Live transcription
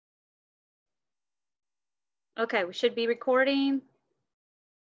Okay, we should be recording.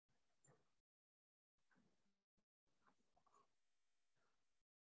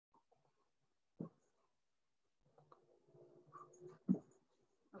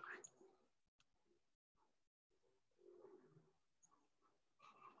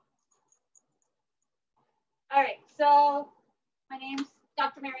 All right, so my name's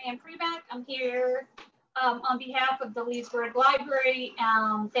Dr. Marianne Freeback. I'm here on behalf of the Leesburg Library.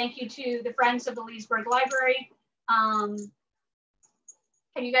 Thank you to the Friends of the Leesburg Library. Can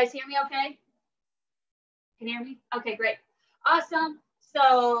you guys hear me okay? Can you hear me? Okay, great. Awesome.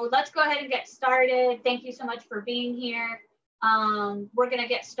 So let's go ahead and get started. Thank you so much for being here. We're gonna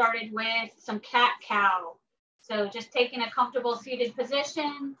get started with some cat-cow. So just taking a comfortable seated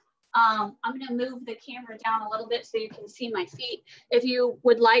position. I'm gonna move the camera down a little bit so you can see my feet. If you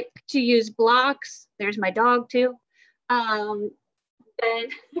would like to use blocks, there's my dog too, then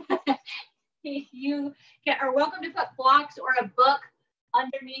you are welcome to put blocks or a book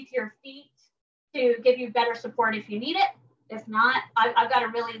underneath your feet to give you better support if you need it. If not, I've got a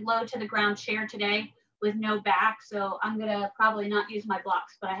really low to the ground chair today with no back, so I'm gonna probably not use my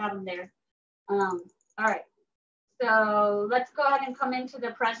blocks, but I have them there. All right, so let's go ahead and come into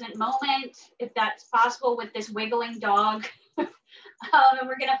the present moment, if that's possible, with this wiggling dog. And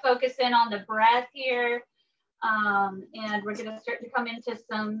we're gonna focus in on the breath here, and we're gonna start to come into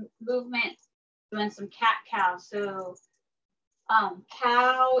some movement, doing some cat-cow. So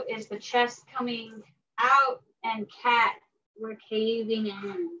cow is the chest coming out, and cat, we're caving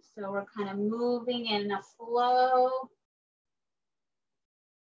in. So we're kind of moving in a flow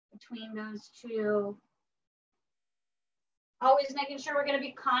between those two. Always making sure we're going to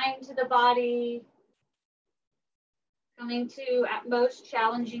be kind to the body. Coming to, at most,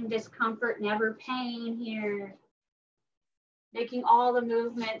 challenging discomfort, never pain here. Making all the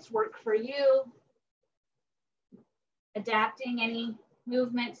movements work for you. Adapting any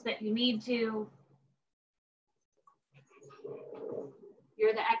movements that you need to.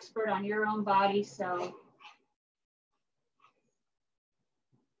 You're the expert on your own body, so.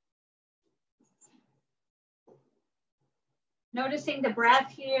 Noticing the breath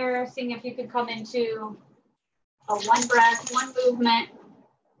here, seeing if you could come into a one breath, one movement.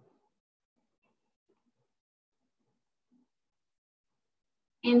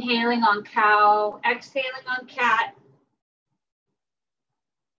 Inhaling on cow, exhaling on cat.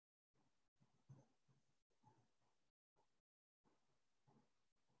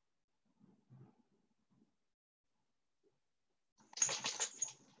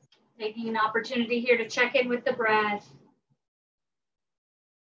 Taking an opportunity here to check in with the breath.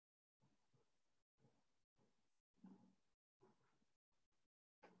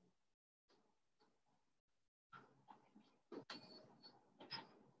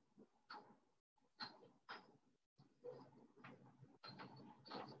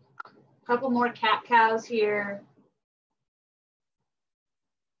 A couple more cat-cows here.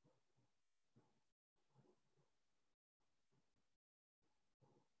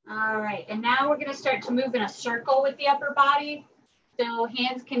 All right, and now we're gonna start to move in a circle with the upper body. So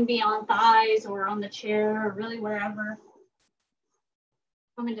hands can be on thighs or on the chair or really wherever.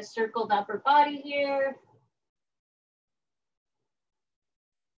 Coming to circle the upper body here.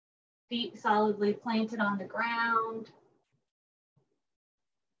 Feet solidly planted on the ground.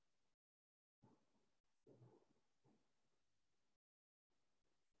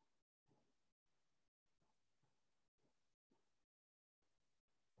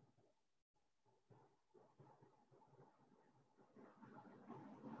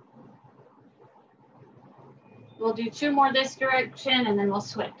 We'll do two more this direction and then we'll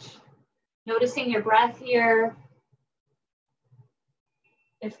switch. Noticing your breath here.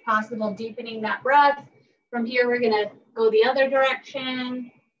 If possible, deepening that breath. From here, we're gonna go the other direction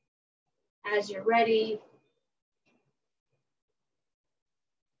as you're ready.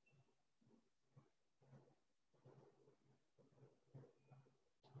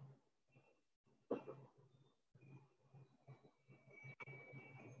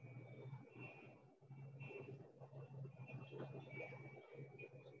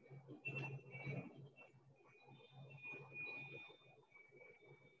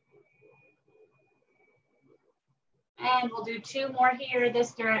 And we'll do two more here,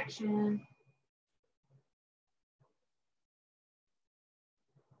 this direction.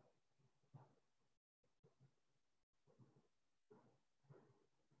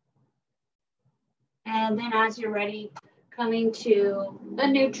 And then as you're ready, coming to a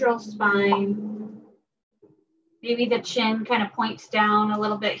neutral spine. Maybe the chin kind of points down a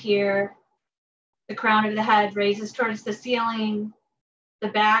little bit here. The crown of the head raises towards the ceiling. the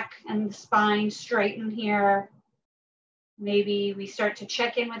back and the spine straighten here. Maybe we start to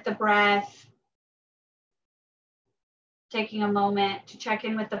check in with the breath, taking a moment to check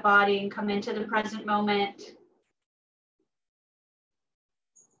in with the body and come into the present moment.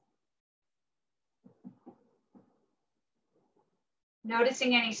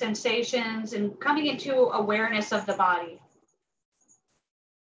 Noticing any sensations and coming into awareness of the body.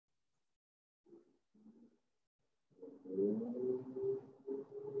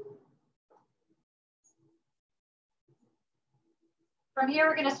 From here,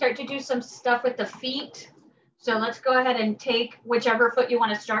 we're going to start to do some stuff with the feet. So let's go ahead and take whichever foot you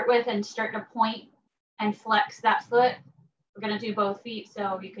want to start with and start to point and flex that foot. We're going to do both feet,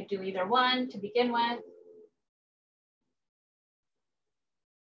 so you could do either one to begin with.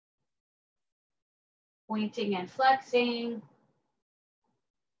 Pointing and flexing.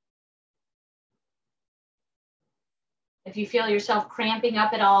 If you feel yourself cramping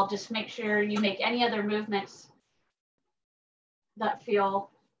up at all, just make sure you make any other movements that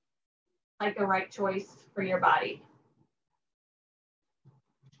feel like the right choice for your body.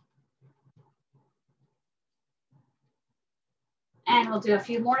 And we'll do a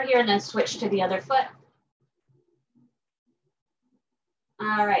few more here and then switch to the other foot.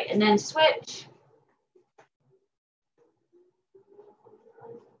 All right, and then switch.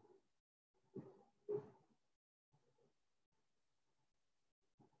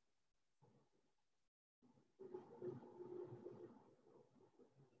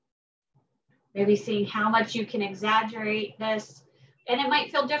 Maybe seeing how much you can exaggerate this. And it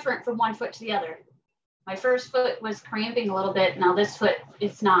might feel different from one foot to the other. My first foot was cramping a little bit. Now this foot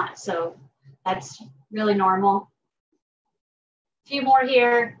is not. So that's really normal. A few more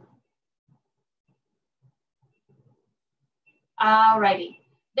here. All righty.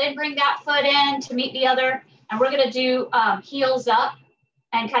 Then bring that foot in to meet the other. And we're going to do heels up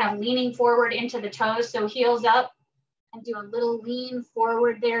and kind of leaning forward into the toes. So heels up. And do a little lean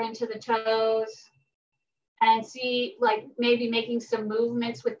forward there into the toes. And see, like maybe making some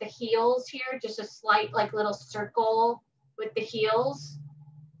movements with the heels here, just a slight like little circle with the heels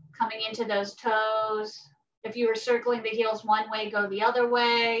coming into those toes. If you were circling the heels one way, go the other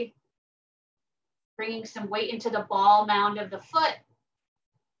way. Bringing some weight into the ball mound of the foot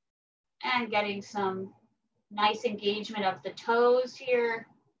and getting some nice engagement of the toes here.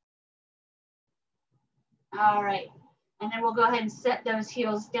 All right. And then we'll go ahead and set those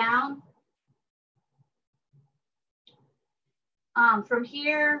heels down. From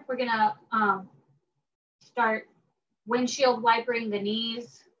here, we're gonna start windshield wipering the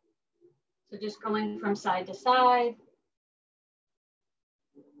knees. So just going from side to side.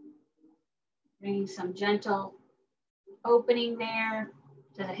 Bringing some gentle opening there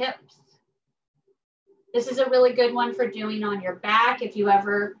to the hips. This is a really good one for doing on your back. If you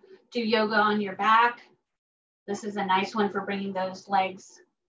ever do yoga on your back, this is a nice one for bringing those legs,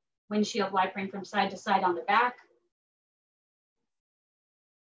 windshield wipering from side to side on the back.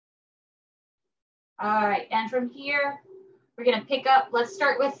 All right, and from here, we're gonna pick up, let's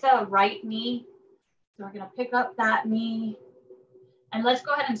start with the right knee. So we're gonna pick up that knee and let's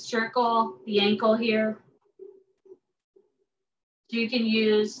go ahead and circle the ankle here. So you can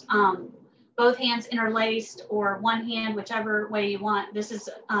use both hands interlaced or one hand, whichever way you want. This is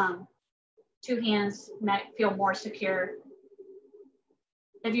two hands might feel more secure.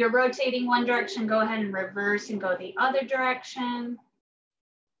 If you're rotating one direction, go ahead and reverse and go the other direction.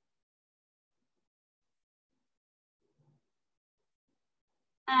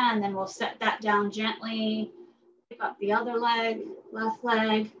 And then we'll set that down gently. Pick up the other leg, left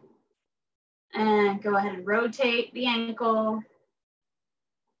leg, and go ahead and rotate the ankle.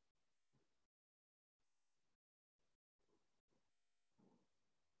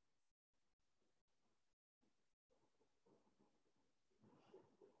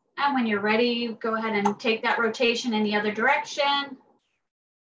 And when you're ready, go ahead and take that rotation in the other direction.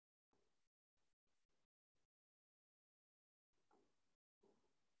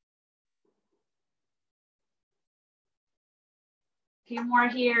 A few more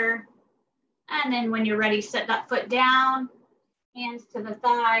here. And then when you're ready, set that foot down, hands to the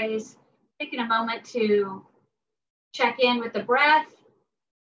thighs, taking a moment to check in with the breath,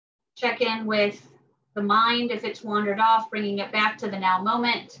 check in with the mind if it's wandered off, bringing it back to the now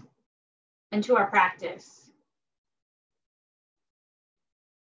moment and to our practice.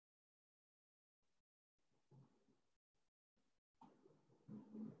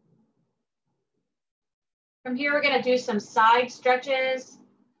 From here, we're going to do some side stretches.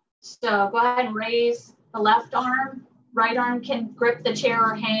 So go ahead and raise the left arm. Right arm can grip the chair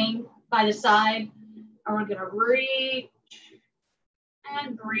or hang by the side. And we're going to reach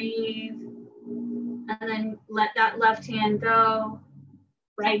And breathe. And then let that left hand go.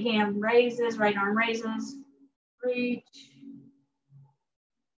 Right hand raises, right arm raises. Reach.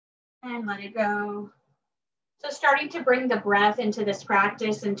 And let it go. So starting to bring the breath into this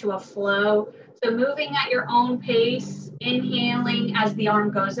practice, into a flow. So moving at your own pace, inhaling as the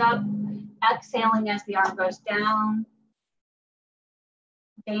arm goes up, exhaling as the arm goes down.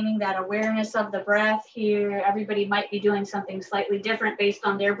 Gaining that awareness of the breath here. Everybody might be doing something slightly different based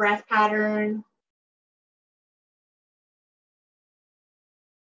on their breath pattern.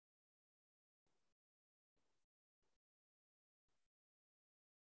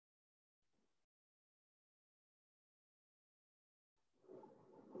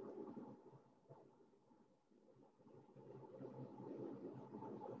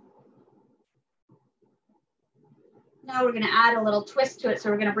 Now we're going to add a little twist to it. So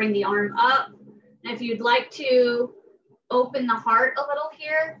we're going to bring the arm up. And if you'd like to open the heart a little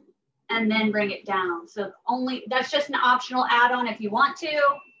here and then bring it down. So that's just an optional add-on if you want to.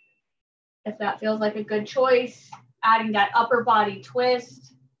 If that feels like a good choice, adding that upper body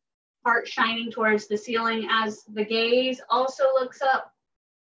twist, heart shining towards the ceiling as the gaze also looks up.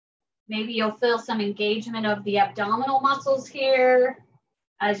 Maybe you'll feel some engagement of the abdominal muscles here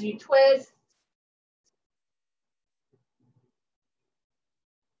as you twist.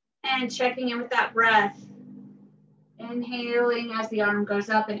 And checking in with that breath. Inhaling as the arm goes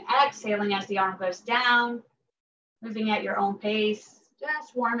up and exhaling as the arm goes down. Moving at your own pace,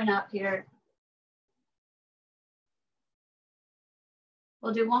 just warming up here.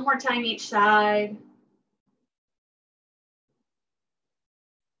 We'll do one more time each side.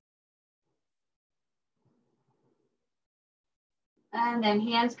 And then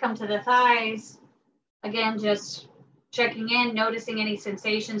hands come to the thighs. Again, just checking in, noticing any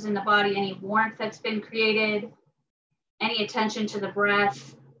sensations in the body, any warmth that's been created, any attention to the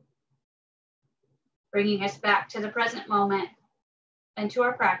breath, bringing us back to the present moment and to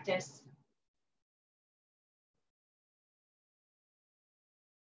our practice.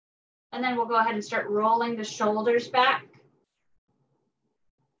 And then we'll go ahead and start rolling the shoulders back.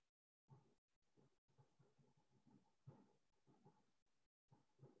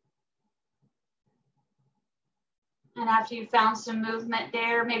 And after you found some movement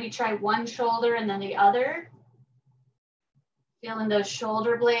there, maybe try one shoulder and then the other. Feeling those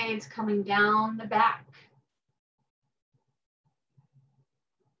shoulder blades coming down the back.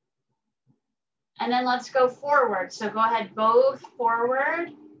 And then let's go forward. So go ahead, both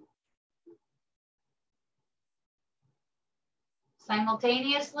forward.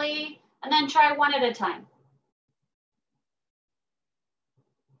 Simultaneously, and then try one at a time.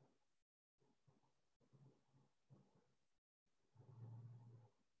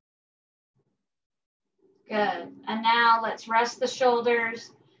 Good. And now let's rest the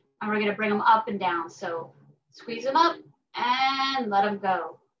shoulders and we're going to bring them up and down. So squeeze them up and let them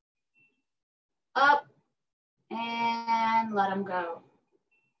go. Up and let them go.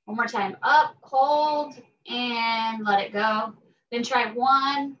 One more time. Up, hold, and let it go. Then try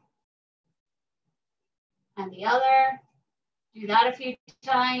one and the other. Do that a few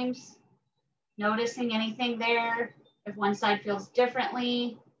times. Noticing anything there. If one side feels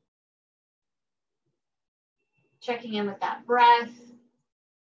differently. Checking in with that breath.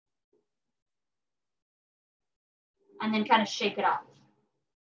 And then kind of shake it off.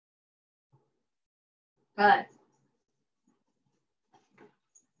 Good.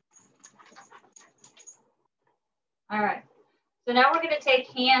 All right. So now we're going to take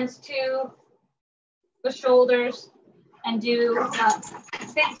hands to the shoulders and do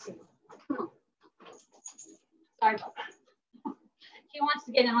fancy. Come on. Sorry about that. He wants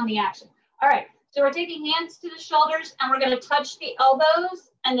to get in on the action. All right. So we're taking hands to the shoulders and we're going to touch the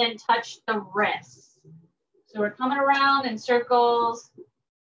elbows and then touch the wrists. So we're coming around in circles,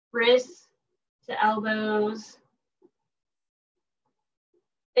 wrists to elbows.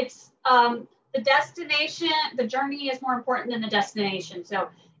 It's the destination, the journey is more important than the destination. So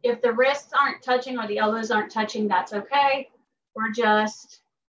if the wrists aren't touching or the elbows aren't touching, that's okay. We're just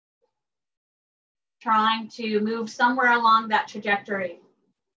trying to move somewhere along that trajectory.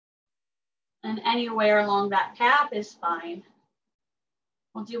 And anywhere along that path is fine.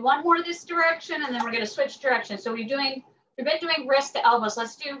 We'll do one more this direction and then we're going to switch directions. So we've been doing wrist to elbows.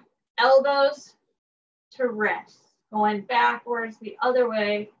 Let's do elbows to wrists. Going backwards the other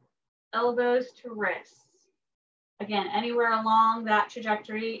way, elbows to wrists. Again, anywhere along that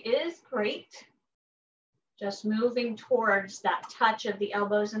trajectory is great. Just moving towards that touch of the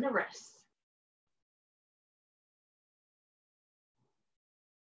elbows and the wrists.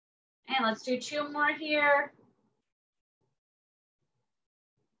 And let's do two more here.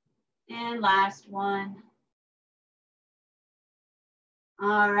 And last one.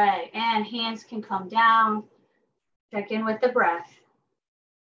 All right, and hands can come down. Check in with the breath.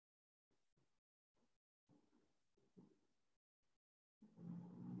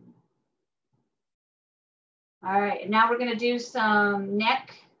 All right, and now we're gonna do some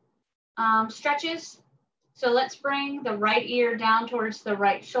neck stretches. So let's bring the right ear down towards the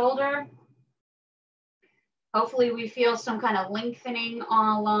right shoulder. Hopefully we feel some kind of lengthening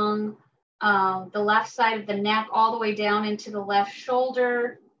all along the left side of the neck, all the way down into the left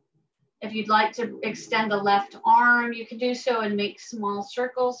shoulder. If you'd like to extend the left arm, you can do so and make small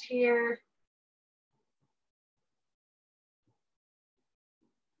circles here.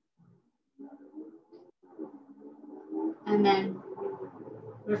 And then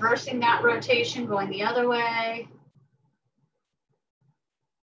reversing that rotation, going the other way.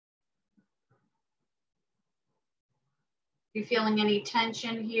 If you're feeling any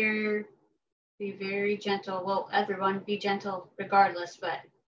tension here, be very gentle. Well, everyone be gentle regardless, but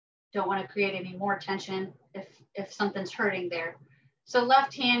don't want to create any more tension if something's hurting there. So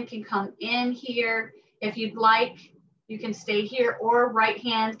left hand can come in here. If you'd like, you can stay here, or right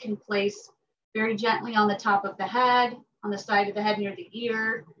hand can place very gently on the top of the head, on the side of the head near the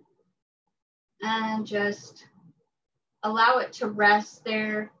ear, and just allow it to rest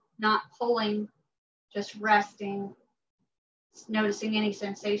there, not pulling, just resting, noticing any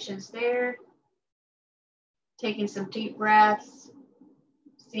sensations there, taking some deep breaths,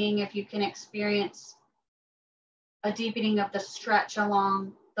 seeing if you can experience a deepening of the stretch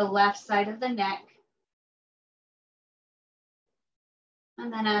along the left side of the neck.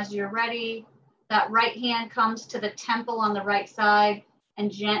 And then as you're ready, that right hand comes to the temple on the right side and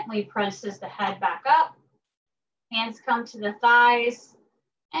gently presses the head back up. Hands come to the thighs,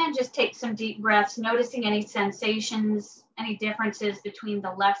 and just take some deep breaths, noticing any sensations, any differences between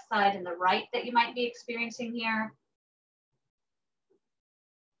the left side and the right that you might be experiencing here.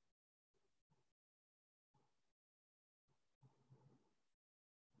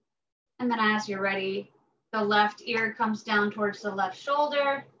 And then as you're ready, the left ear comes down towards the left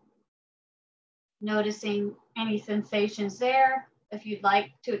shoulder, noticing any sensations there. If you'd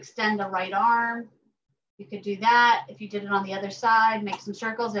like to extend the right arm, you could do that. If you did it on the other side, make some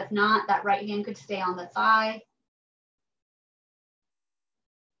circles. If not, that right hand could stay on the thigh.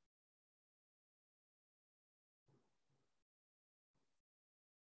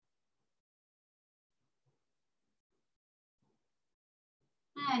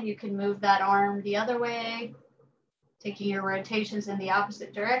 And you can move that arm the other way, taking your rotations in the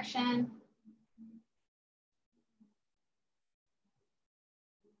opposite direction.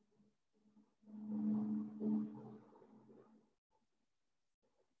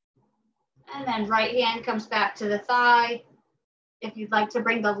 And then right hand comes back to the thigh. If you'd like to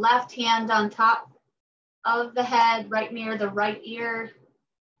bring the left hand on top of the head, right near the right ear,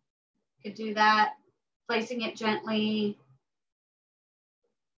 you could do that, placing it gently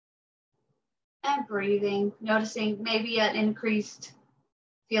and breathing, noticing maybe an increased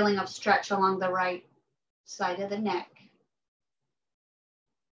feeling of stretch along the right side of the neck.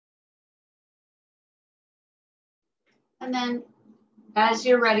 And then as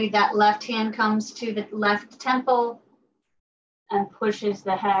you're ready, that left hand comes to the left temple and pushes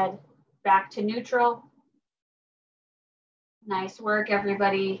the head back to neutral. Nice work,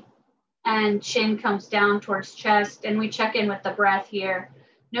 everybody. And chin comes down towards chest, and we check in with the breath here,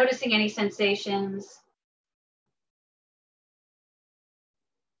 noticing any sensations.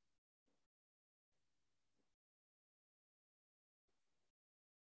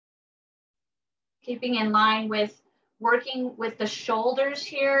 Keeping in line with working with the shoulders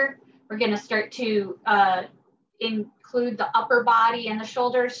here, we're going to start to include the upper body and the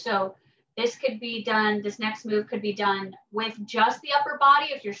shoulders. So this could be done, this next move could be done with just the upper body.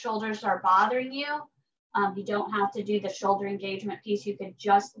 If your shoulders are bothering you, you don't have to do the shoulder engagement piece. You could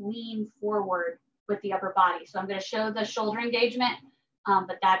just lean forward with the upper body. So I'm going to show the shoulder engagement,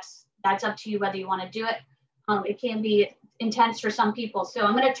 but that's up to you whether you want to do it. It can be intense for some people. So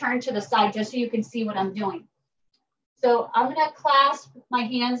I'm going to turn to the side just so you can see what I'm doing. So I'm going to clasp my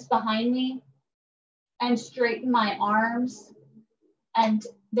hands behind me and straighten my arms. And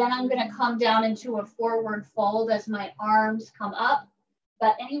then I'm going to come down into a forward fold as my arms come up.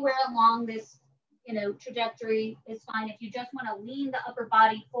 But anywhere along this, trajectory is fine. If you just want to lean the upper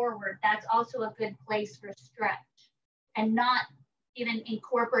body forward, that's also a good place for stretch and not even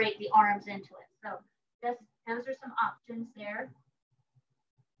incorporate the arms into it. So those are some options there.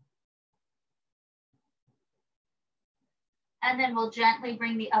 And then we'll gently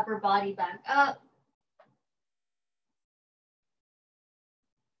bring the upper body back up.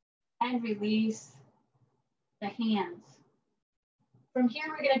 and release the hands. From here,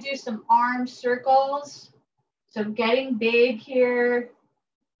 we're going to do some arm circles. So getting big here,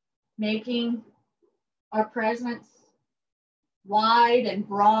 making our presence wide and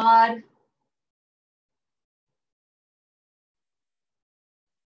broad.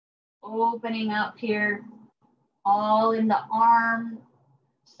 Opening up here, all in the arm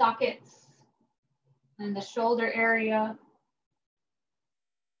sockets and the shoulder area.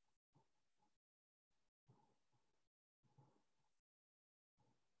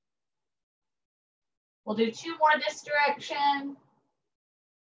 We'll do 2 more this direction.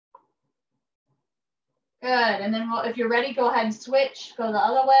 Good, and then if you're ready, go ahead and switch, go the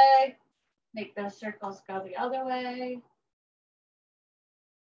other way. Make those circles go the other way.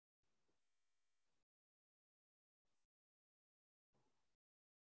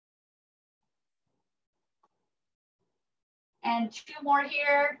 And 2 more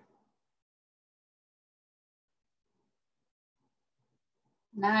here.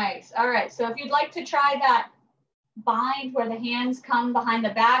 Nice. All right. So if you'd like to try that bind where the hands come behind the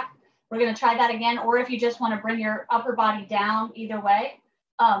back, we're going to try that again. Or if you just want to bring your upper body down, either way.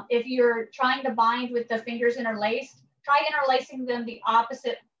 If you're trying to bind with the fingers interlaced, try interlacing them the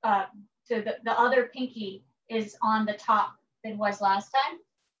opposite to the other pinky is on the top than was last time.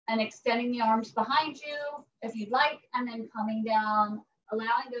 And extending the arms behind you if you'd like, and then coming down,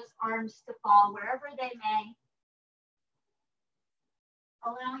 allowing those arms to fall wherever they may.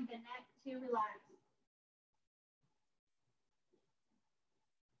 Allowing the neck to relax.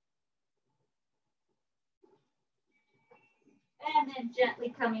 And then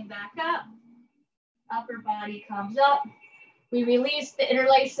gently coming back up. Upper body comes up. We release the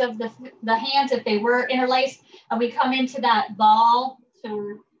interlace of the hands if they were interlaced, and we come into that ball. So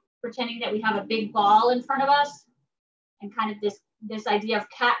we're pretending that we have a big ball in front of us, and kind of this idea of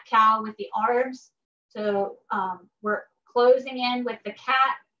cat-cow with the arms. So we're closing in with the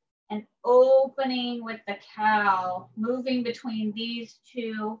cat and opening with the cow, moving between these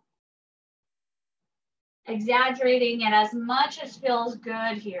two, exaggerating it as much as feels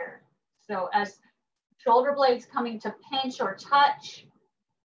good here. So as shoulder blades coming to pinch or touch,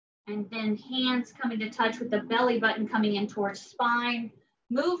 and then hands coming to touch with the belly button coming in towards spine,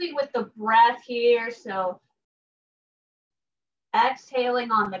 moving with the breath here. So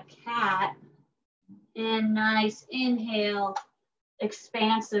exhaling on the cat, and nice inhale,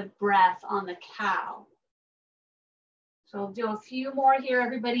 expansive breath on the cow. So we'll do a few more here.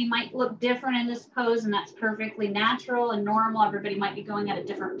 Everybody might look different in this pose, and that's perfectly natural and normal. Everybody might be going at a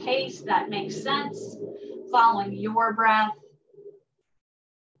different pace. That makes sense. Following your breath.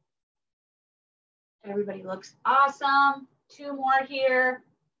 Everybody looks awesome. 2 more here.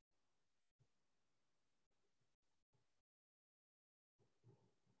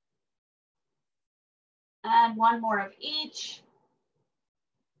 And 1 more of each.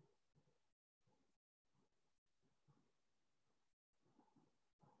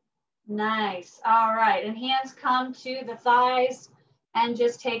 Nice. All right. And hands come to the thighs, and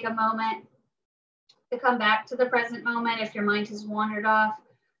just take a moment to come back to the present moment if your mind has wandered off,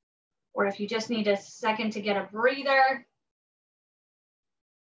 or if you just need a second to get a breather.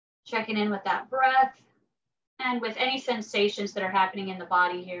 Checking in with that breath and with any sensations that are happening in the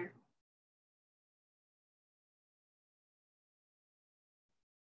body here.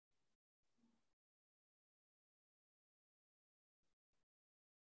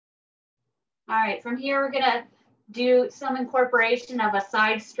 All right, from here, we're gonna do some incorporation of a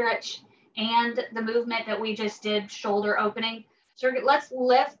side stretch and the movement that we just did, shoulder opening. So let's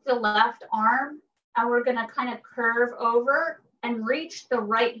lift the left arm, and we're gonna kind of curve over and reach the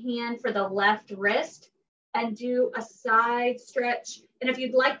right hand for the left wrist and do a side stretch. And if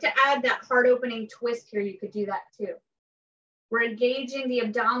you'd like to add that heart opening twist here, you could do that too. We're engaging the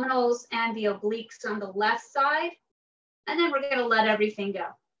abdominals and the obliques on the left side, and then we're gonna let everything go.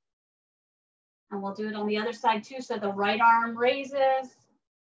 And we'll do it on the other side too. So the right arm raises.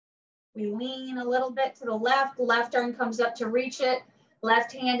 We lean a little bit to the left arm comes up to reach it.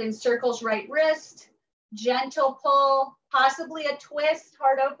 Left hand encircles right wrist. Gentle pull, possibly a twist,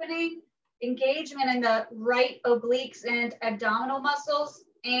 heart opening. Engagement in the right obliques and abdominal muscles,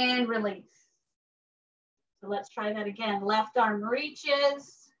 and release. So let's try that again. Left arm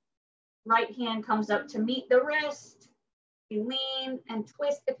reaches. Right hand comes up to meet the wrist. You lean and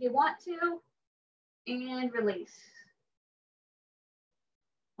twist if you want to. And release.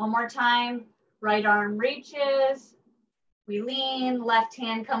 One more time, right arm reaches, we lean, left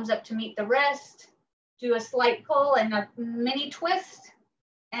hand comes up to meet the wrist, do a slight pull and a mini twist,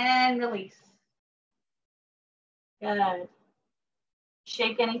 and release. Good.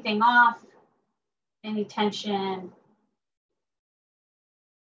 shake anything off, any tension.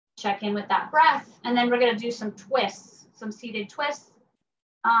 Check in with that breath. And then we're going to do some twists, some seated twists.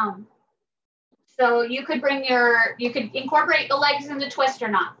 So you could incorporate the legs in the twist or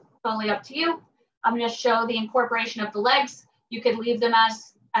not. Totally up to you. I'm going to show the incorporation of the legs. You could leave them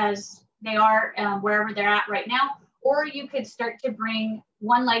as they are wherever they're at right now, or you could start to bring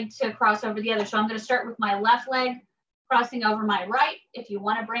one leg to cross over the other. So I'm going to start with my left leg crossing over my right. If you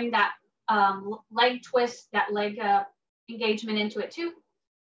want to bring that leg twist, that leg engagement into it too.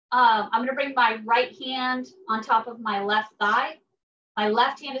 I'm going to bring my right hand on top of my left thigh. My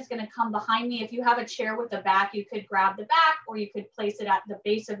left hand is going to come behind me. If you have a chair with a back, you could grab the back, or you could place it at the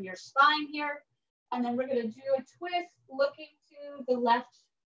base of your spine here. And then we're going to do a twist looking to the left.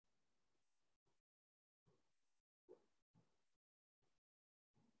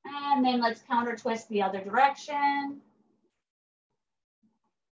 And then let's counter twist the other direction.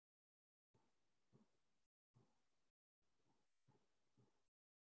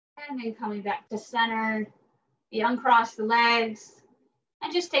 And then coming back to center, you uncross the legs.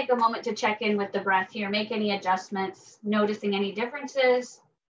 And just take a moment to check in with the breath here. Make any adjustments, noticing any differences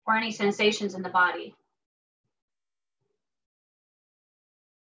or any sensations in the body.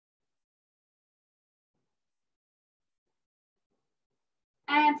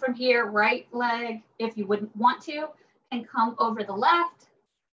 And from here, right leg, if you wouldn't want to, can come over the left.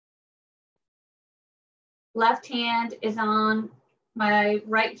 Left hand is on my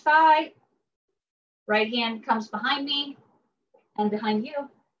right thigh. Right hand comes behind me and behind you,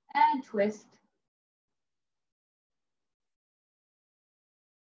 and twist.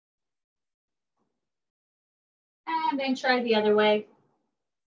 And then try the other way.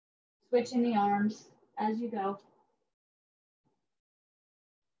 Switching the arms as you go.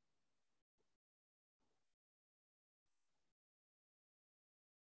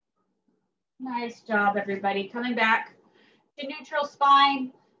 Nice job, everybody. Coming back to neutral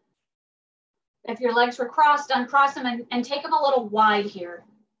spine. If your legs were crossed, uncross them and take them a little wide here.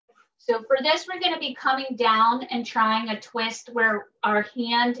 So for this, we're going to be coming down and trying a twist where our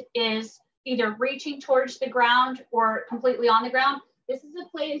hand is either reaching towards the ground or completely on the ground. This is a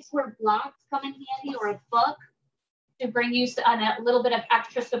place where blocks come in handy, or a book, to bring you a little bit of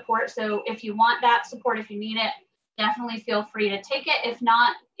extra support. So if you want that support, if you need it, definitely feel free to take it. If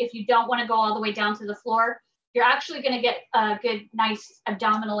not, if you don't want to go all the way down to the floor, you're actually going to get a good, nice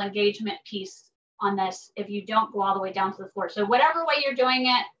abdominal engagement piece on this if you don't go all the way down to the floor. So whatever way you're doing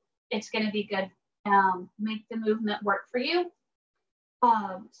it, it's going to be good. Make the movement work for you.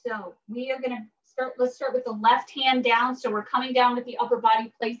 So we are going to start, let's start with the left hand down. So we're coming down with the upper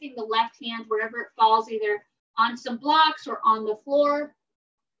body, placing the left hand wherever it falls, either on some blocks or on the floor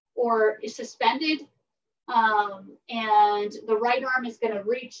or is suspended. And the right arm is going to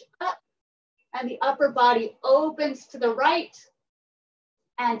reach up, and the upper body opens to the right.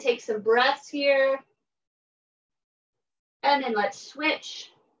 And take some breaths here. And then let's switch.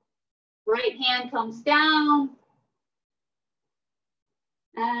 Right hand comes down.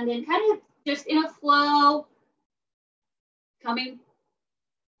 And then kind of just in a flow, coming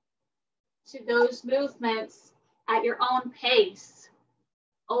to those movements at your own pace,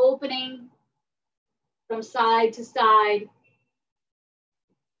 opening from side to side.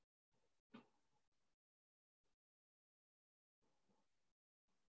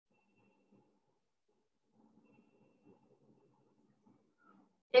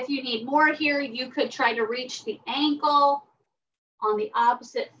 If you need more here, you could try to reach the ankle on the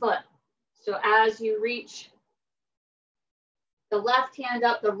opposite foot. So as you reach the left hand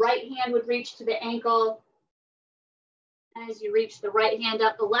up, the right hand would reach to the ankle. As you reach the right hand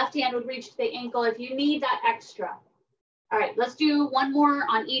up, the left hand would reach to the ankle if you need that extra. All right, let's do one more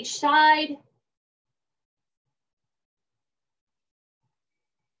on each side.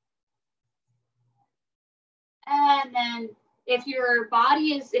 And then if your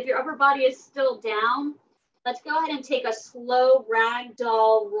upper body is still down, let's go ahead and take a slow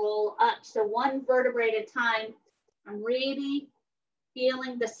ragdoll roll up. So one vertebrae at a time. I'm really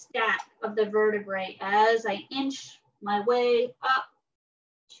feeling the stack of the vertebrae as I inch my way up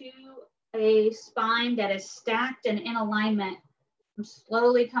to a spine that is stacked and in alignment. I'm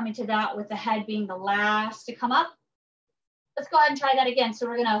slowly coming to that with the head being the last to come up. Let's go ahead and try that again. So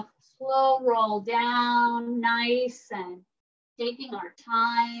we're gonna slow roll down, nice, and taking our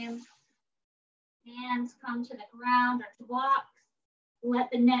time. Hands come to the ground or to blocks.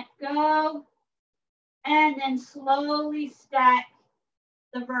 Let the neck go. And then slowly stack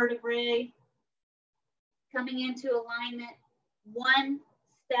the vertebrae, coming into alignment, one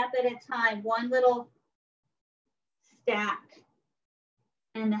step at a time, one little stack.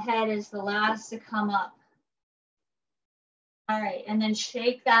 And the head is the last to come up. All right, and then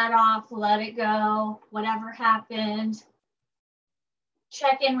shake that off, let it go, whatever happened.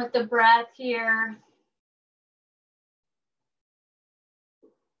 Check in with the breath here.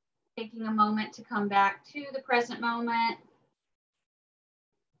 Taking a moment to come back to the present moment.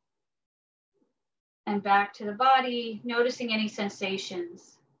 And back to the body, noticing any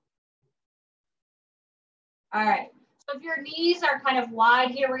sensations. All right, so if your knees are kind of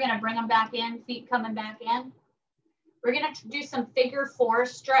wide here, we're gonna bring them back in, feet coming back in. We're gonna do some figure 4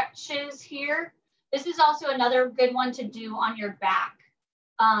 stretches here. This is also another good one to do on your back.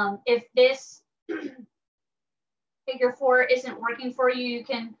 If this figure 4 isn't working for you, you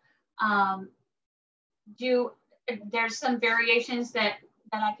can there's some variations that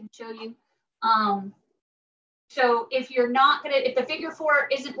I can show you. So if the figure 4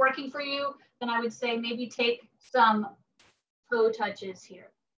 isn't working for you, then I would say maybe take some toe touches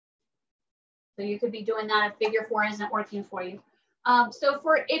here. So you could be doing that if figure 4 isn't working for you. So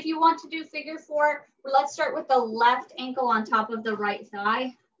if you want to do figure 4, let's start with the left ankle on top of the right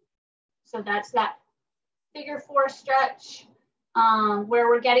thigh. So that's that figure 4 stretch where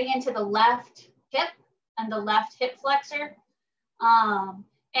we're getting into the left hip and the left hip flexor.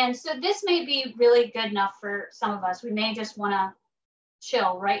 And so this may be really good enough for some of us. We may just want to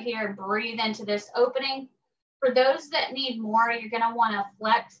chill right here, breathe into this opening. For those that need more, you're going to want to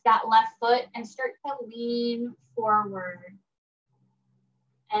flex that left foot and start to lean forward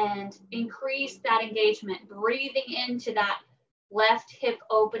and increase that engagement, breathing into that left hip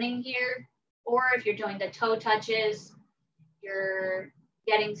opening here. Or if you're doing the toe touches, you're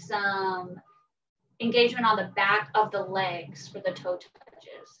getting some engagement on the back of the legs for the toe touches.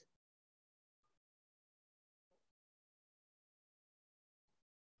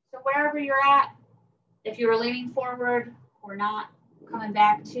 So wherever you're at, if you were leaning forward or not, coming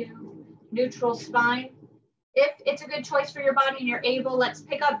back to neutral spine. If it's a good choice for your body and you're able, let's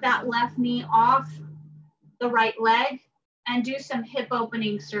pick up that left knee off the right leg and do some hip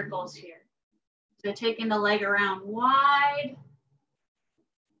opening circles here. So taking the leg around wide.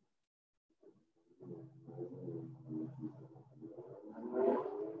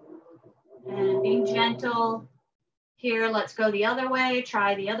 And being gentle. Here, let's go the other way.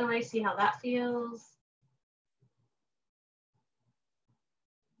 Try the other way, see how that feels.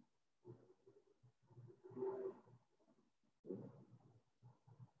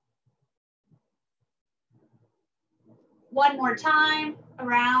 One more time,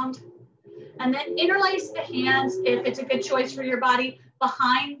 around. And then interlace the hands, if it's a good choice for your body,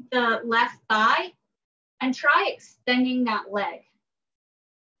 behind the left thigh and try extending that leg.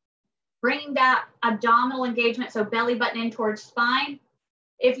 Bringing that abdominal engagement, so belly button in towards spine.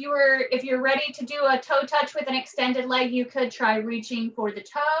 If you're ready to do a toe touch with an extended leg, you could try reaching for the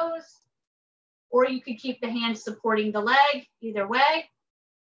toes, or you could keep the hands supporting the leg, either way.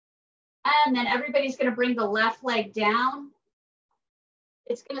 And then everybody's gonna bring the left leg down.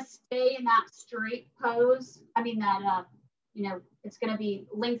 It's gonna stay in that straight pose. I mean that, it's gonna be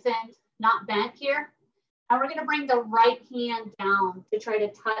lengthened, not bent here. And we're gonna bring the right hand down to try to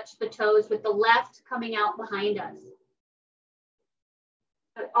touch the toes with the left coming out behind us.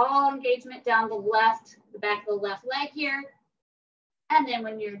 So all engagement down the back of the left leg here. And then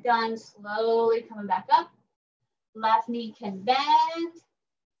when you're done, slowly coming back up. Left knee can bend.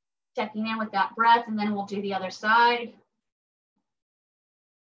 Checking in with that breath, and then we'll do the other side.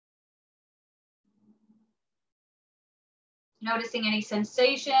 Noticing any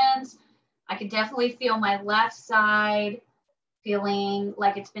sensations. I can definitely feel my left side feeling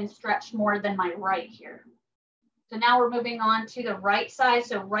like it's been stretched more than my right here. So now we're moving on to the right side.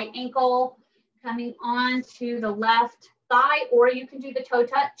 So right ankle coming on to the left thigh, or you can do the toe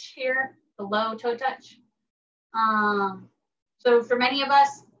touch here, the low toe touch. So for many of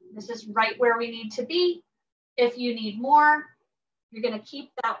us, this is right where we need to be. If you need more, you're going to keep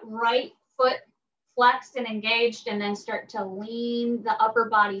that right foot flexed and engaged, and then start to lean the upper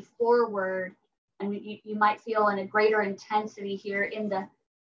body forward. And you might feel a greater intensity here in the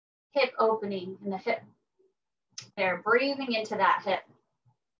hip opening, in the hip. There, breathing into that hip.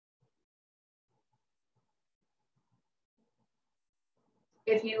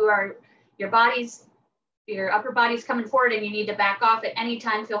 If your upper body's coming forward and you need to back off at any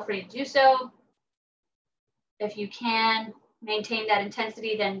time, feel free to do so. If you can maintain that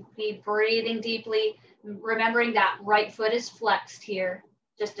intensity, then be breathing deeply, remembering that right foot is flexed here.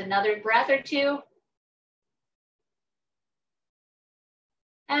 Just another breath or two.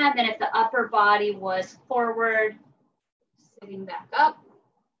 And then if the upper body was forward, sitting back up.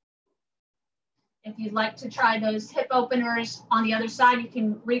 If you'd like to try those hip openers on the other side, you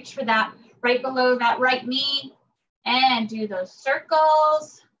can reach for that right below that right knee and do those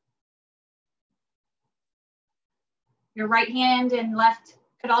circles. Your right hand and left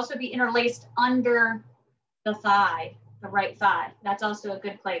could also be interlaced under the thigh, the right thigh. That's also a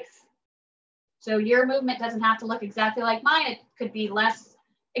good place. So your movement doesn't have to look exactly like mine. It could be less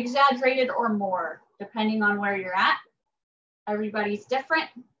exaggerated or more, depending on where you're at. Everybody's different.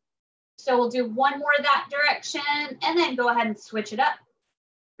 So we'll do one more that direction and then go ahead and switch it up,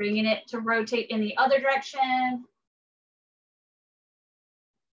 bringing it to rotate in the other direction.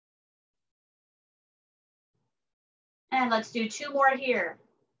 And let's do two more here.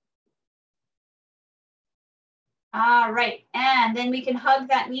 All right, and then we can hug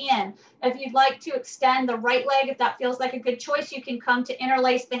that knee in. If you'd like to extend the right leg, if that feels like a good choice, you can come to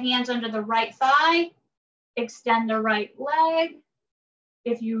interlace the hands under the right thigh, extend the right leg.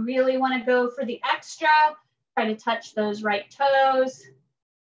 If you really want to go for the extra, try to touch those right toes.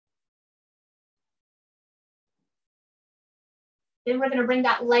 Then we're going to bring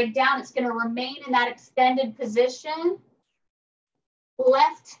that leg down. It's going to remain in that extended position.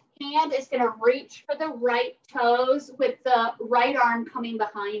 Left hand is going to reach for the right toes with the right arm coming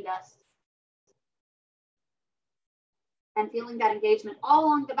behind us. And feeling that engagement all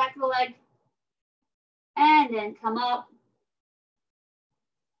along the back of the leg. And then come up.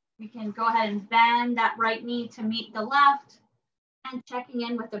 We can go ahead and bend that right knee to meet the left. And checking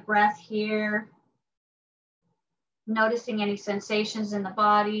in with the breath here. Noticing any sensations in the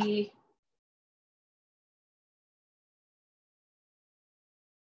body.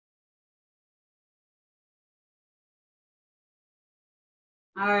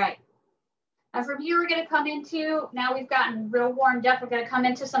 All right. And from here, we're going to come into, now we've gotten real warmed up, we're going to come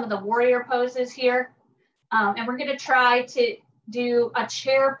into some of the warrior poses here. And we're going to try to do a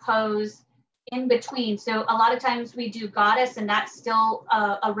chair pose in between. So a lot of times we do goddess, and that's still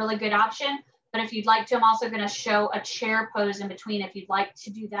a really good option. But if you'd like to, I'm also going to show a chair pose in between if you'd like to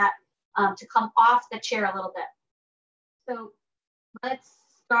do that, to come off the chair a little bit. So let's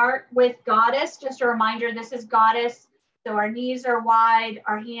start with goddess. Just a reminder, this is goddess. So our knees are wide,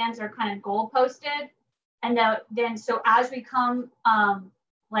 our hands are kind of goal posted. And then so as we come,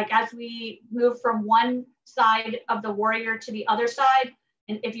 as we move from one side of the warrior to the other side,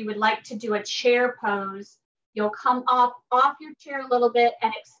 and if you would like to do a chair pose, you'll come off your chair a little bit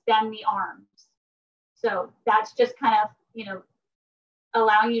and extend the arms. So that's just kind of, you know,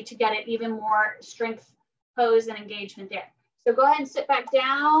 allowing you to get an even more strength pose and engagement there. So go ahead and sit back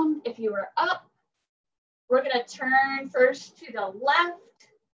down. If you were up, we're going to turn first to the left.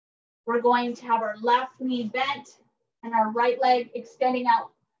 We're going to have our left knee bent and our right leg extending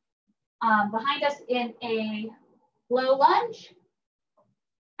out behind us in a low lunge.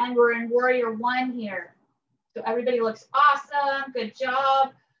 And we're in warrior one here. So everybody looks awesome. Good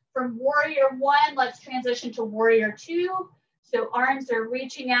job. From warrior one, let's transition to warrior two. So arms are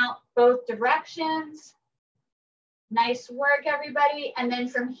reaching out both directions. Nice work, everybody. And then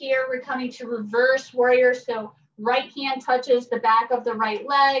from here, we're coming to reverse warrior. So right hand touches the back of the right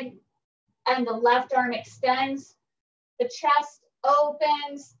leg and the left arm extends. The chest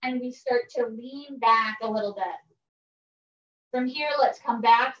opens and we start to lean back a little bit. From here, let's come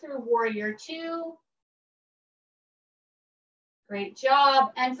back through warrior two. Great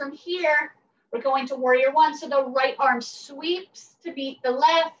job. And from here, we're going to warrior one. So the right arm sweeps to meet the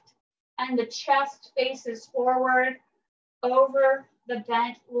left and the chest faces forward over the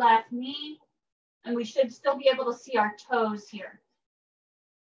bent left knee. And we should still be able to see our toes here.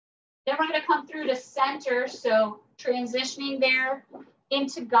 Then we're going to come through to center. So transitioning there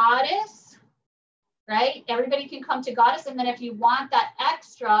into goddess, right? Everybody can come to goddess. And then if you want that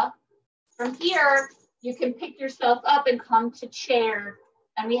extra, from here, you can pick yourself up and come to chair.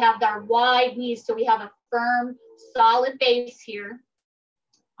 And we have our wide knees. So we have a firm, solid base here.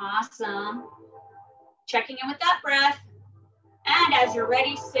 Awesome. Checking in with that breath. And as you're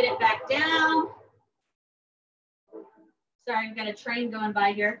ready, sit it back down. Sorry, I've got a train going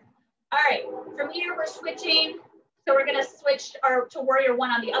by here. All right, from here we're switching. So we're gonna switch to warrior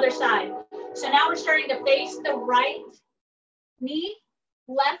one on the other side. So now we're starting to face the right knee.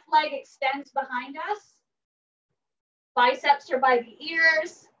 Left leg extends behind us. Biceps are by the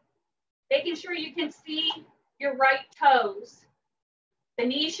ears. Making sure you can see your right toes. The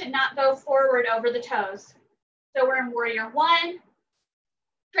knee should not go forward over the toes. So we're in warrior one,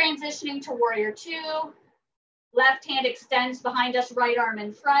 transitioning to warrior two. Left hand extends behind us, right arm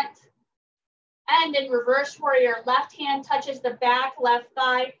in front. And in reverse warrior, left hand touches the back, left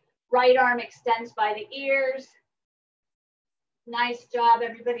thigh, right arm extends by the ears. Nice job,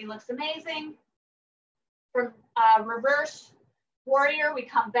 everybody looks amazing. From reverse warrior, we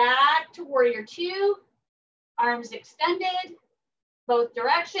come back to warrior 2, arms extended, both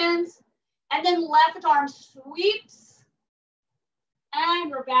directions, and then left arm sweeps,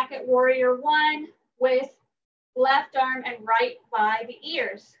 and we're back at warrior 1 with left arm and right by the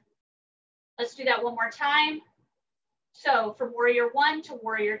ears. Let's do that one more time. So from warrior 1 to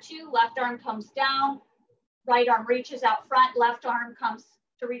warrior 2, left arm comes down, right arm reaches out front, left arm comes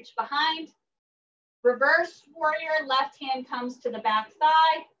to reach behind. Reverse warrior, left hand comes to the back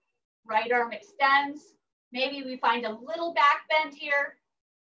thigh, right arm extends. Maybe we find a little back bend here.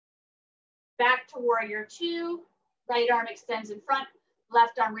 Back to warrior 2, right arm extends in front,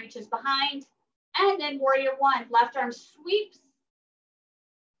 left arm reaches behind. And then warrior 1, left arm sweeps,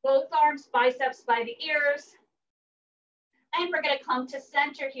 both arms, biceps by the ears. And we're gonna come to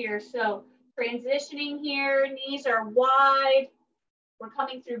center here. So transitioning here, knees are wide. We're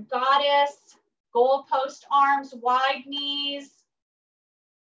coming through goddess, goalpost arms, wide knees.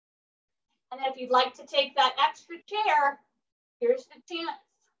 And then if you'd like to take that extra chair, here's the chance.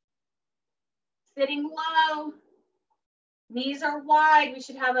 Sitting low, knees are wide. We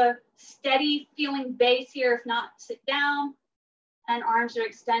should have a steady feeling base here. If not, sit down, and arms are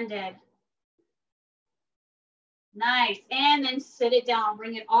extended. Nice, and then sit it down,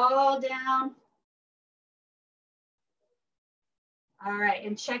 bring it all down. All right,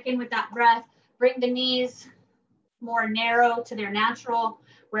 and check in with that breath. Bring the knees more narrow to their natural,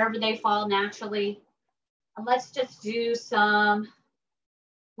 wherever they fall naturally. And let's just do some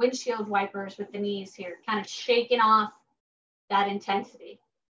windshield wipers with the knees here, kind of shaking off that intensity.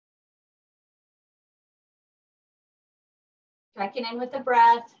 Checking in with the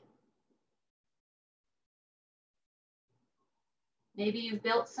breath. Maybe you've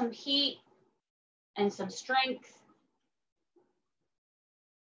built some heat and some strength.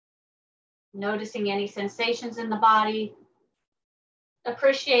 Noticing any sensations in the body.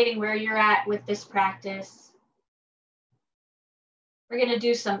 Appreciating where you're at with this practice. We're going to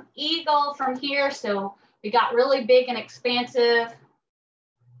do some eagle from here. So we got really big and expansive.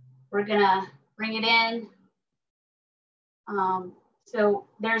 We're going to bring it in. So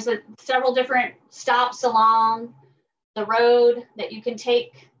there's several different stops along the road that you can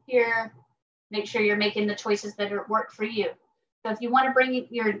take here. Make sure you're making the choices that work for you. So if you want to bring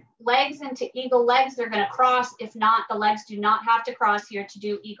your legs into eagle legs, they're going to cross. If not, the legs do not have to cross here to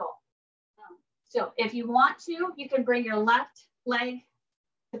do eagle. So if you want to, you can bring your left leg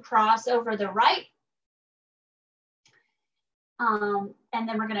to cross over the right. And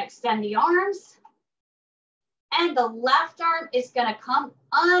then we're going to extend the arms. And the left arm is going to come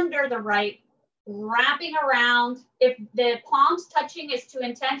under the right, wrapping around. If the palms touching is too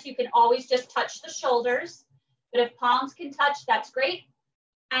intense, you can always just touch the shoulders. But if palms can touch, that's great.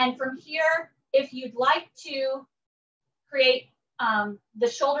 And from here, if you'd like to create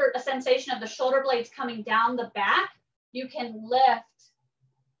a sensation of the shoulder blades coming down the back, you can lift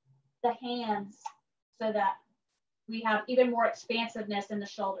the hands so that we have even more expansiveness in the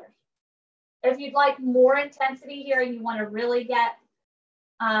shoulders. If you'd like more intensity here and you want to really get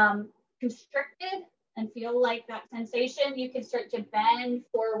constricted and feel like that sensation, you can start to bend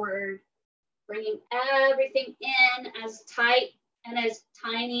forward, bringing everything in as tight and as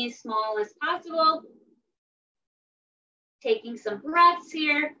tiny, small as possible. Taking some breaths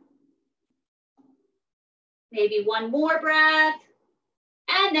here. Maybe one more breath.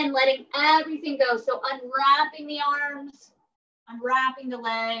 And then letting everything go. So unwrapping the arms, unwrapping the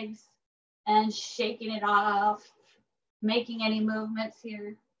legs, and shaking it off, making any movements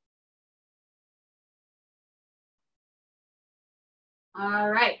here. All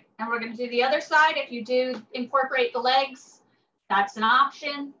right, and we're going to do the other side. If you do incorporate the legs, that's an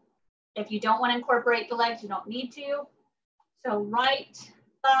option. If you don't want to incorporate the legs, you don't need to. So right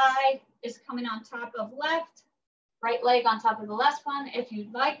thigh is coming on top of left, right leg on top of the left one. If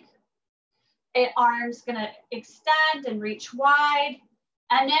you'd like, arm's going to extend and reach wide.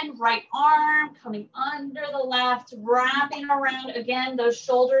 And then right arm coming under the left, wrapping around. Again, those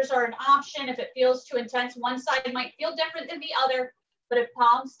shoulders are an option. If it feels too intense, one side might feel different than the other. But if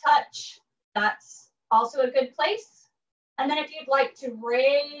palms touch, that's also a good place. And then if you'd like to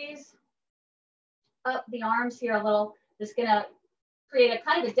raise up the arms here a little, it's gonna create a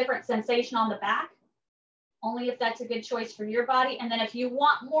kind of a different sensation on the back, only if that's a good choice for your body. And then if you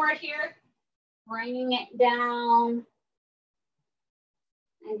want more here, bringing it down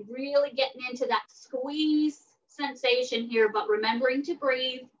and really getting into that squeeze sensation here, but remembering to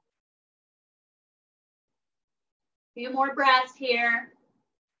breathe. A few more breaths here.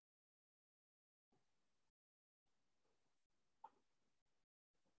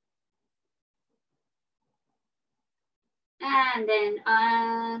 And then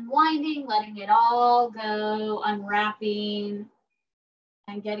unwinding, letting it all go, unwrapping,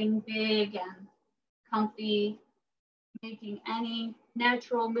 and getting big and comfy, making any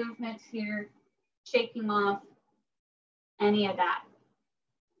natural movements here, shaking off any of that.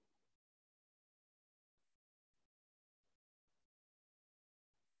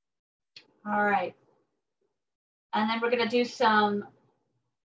 All right. And then we're going to do some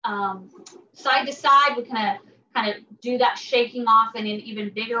side to side. We're going to kind of do that shaking off in an even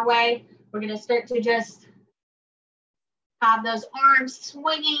bigger way. We're going to start to just have those arms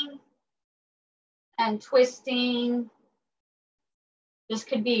swinging and twisting. This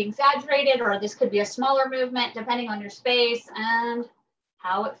could be exaggerated or this could be a smaller movement depending on your space and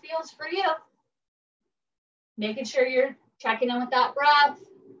how it feels for you. Making sure you're checking in with that breath.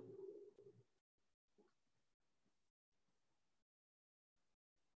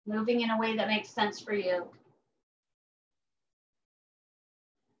 Moving in a way that makes sense for you.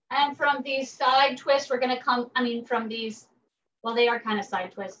 And from these side twists, we're going to come, from these, well, they are kind of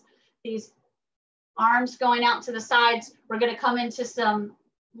side twists. These arms going out to the sides, we're going to come into some,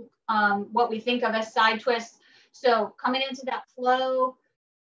 what we think of as side twists. So coming into that flow,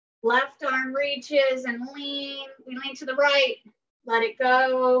 left arm reaches and lean. We lean to the right, let it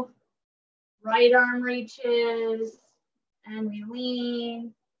go. Right arm reaches and we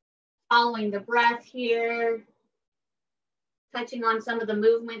lean. Following the breath here. Touching on some of the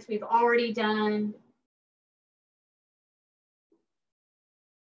movements we've already done.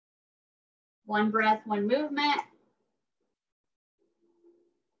 One breath, one movement.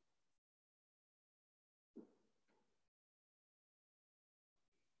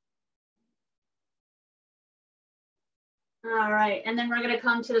 All right, and then we're going to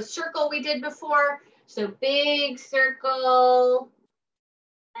come to the circle we did before. So big circle,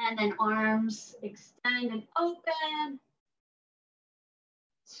 and then arms extend and open.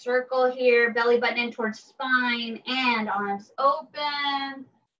 Circle here, belly button in towards spine, and arms open.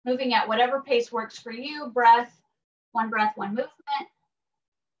 Moving at whatever pace works for you. Breath, one movement.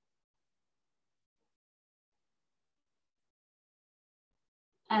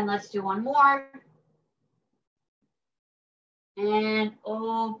 And let's do one more. And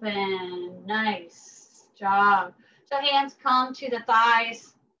open, nice job. So hands come to the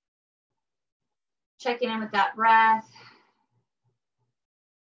thighs. Checking in with that breath.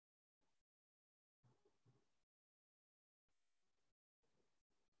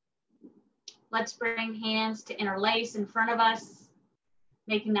 Let's bring hands to interlace in front of us,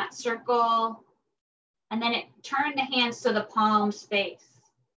 making that circle. And then turn the hands to the palm space.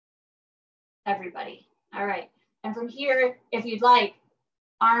 Everybody, all right. And from here, if you'd like,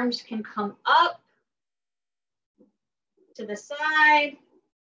 arms can come up to the side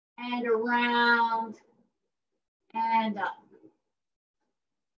and around and up.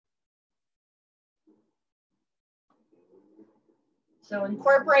 So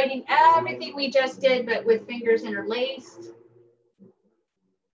incorporating everything we just did, but with fingers interlaced.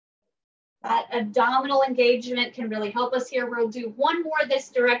 That abdominal engagement can really help us here. We'll do one more this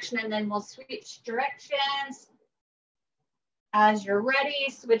direction and then we'll switch directions. As you're ready,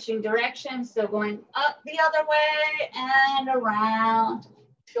 switching directions. So going up the other way and around.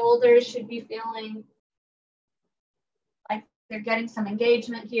 Shoulders should be feeling like they're getting some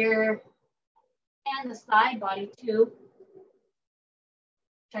engagement here. And the side body too.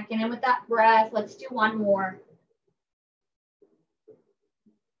 Checking in with that breath. Let's do one more.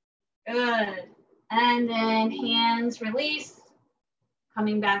 Good. And then hands release,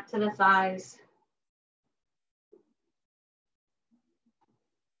 coming back to the thighs.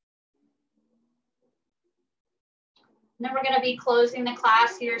 And then we're going to be closing the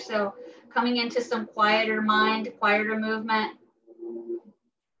class here. So coming into some quieter mind, quieter movement.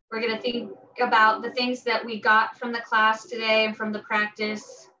 We're going to think about the things that we got from the class today and from the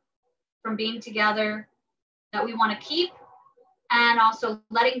practice, from being together, that we want to keep, and also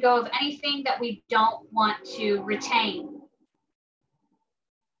letting go of anything that we don't want to retain.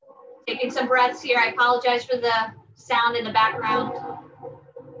 Taking some breaths here. I apologize for the sound in the background.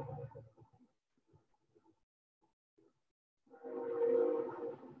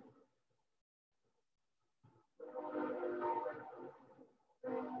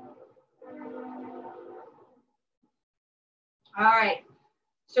 All right,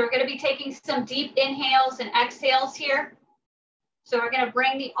 so we're going to be taking some deep inhales and exhales here. So we're going to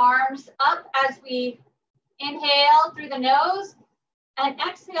bring the arms up as we inhale through the nose and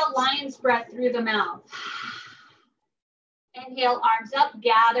exhale lion's breath through the mouth. Inhale, arms up,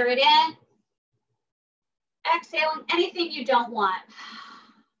 gather it in. Exhaling anything you don't want.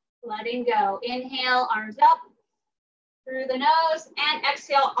 Letting go. Inhale, arms up. through the nose and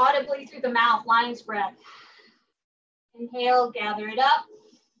exhale audibly through the mouth, lion's breath. Inhale, gather it up,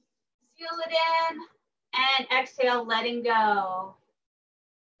 seal it in, and exhale, letting go.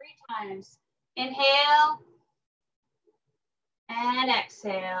 3 times. Inhale and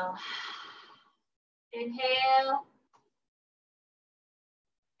exhale. Inhale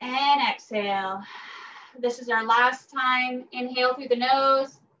and exhale. This is our last time. Inhale through the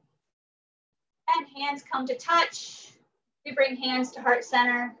nose and hands come to touch. We bring hands to heart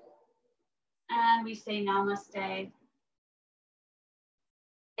center and we say namaste.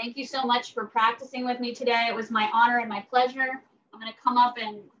 Thank you so much for practicing with me today. It was my honor and my pleasure. I'm going to come up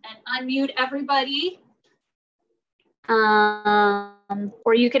and unmute everybody.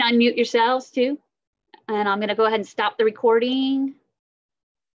 Or you can unmute yourselves too. And I'm going to go ahead and stop the recording.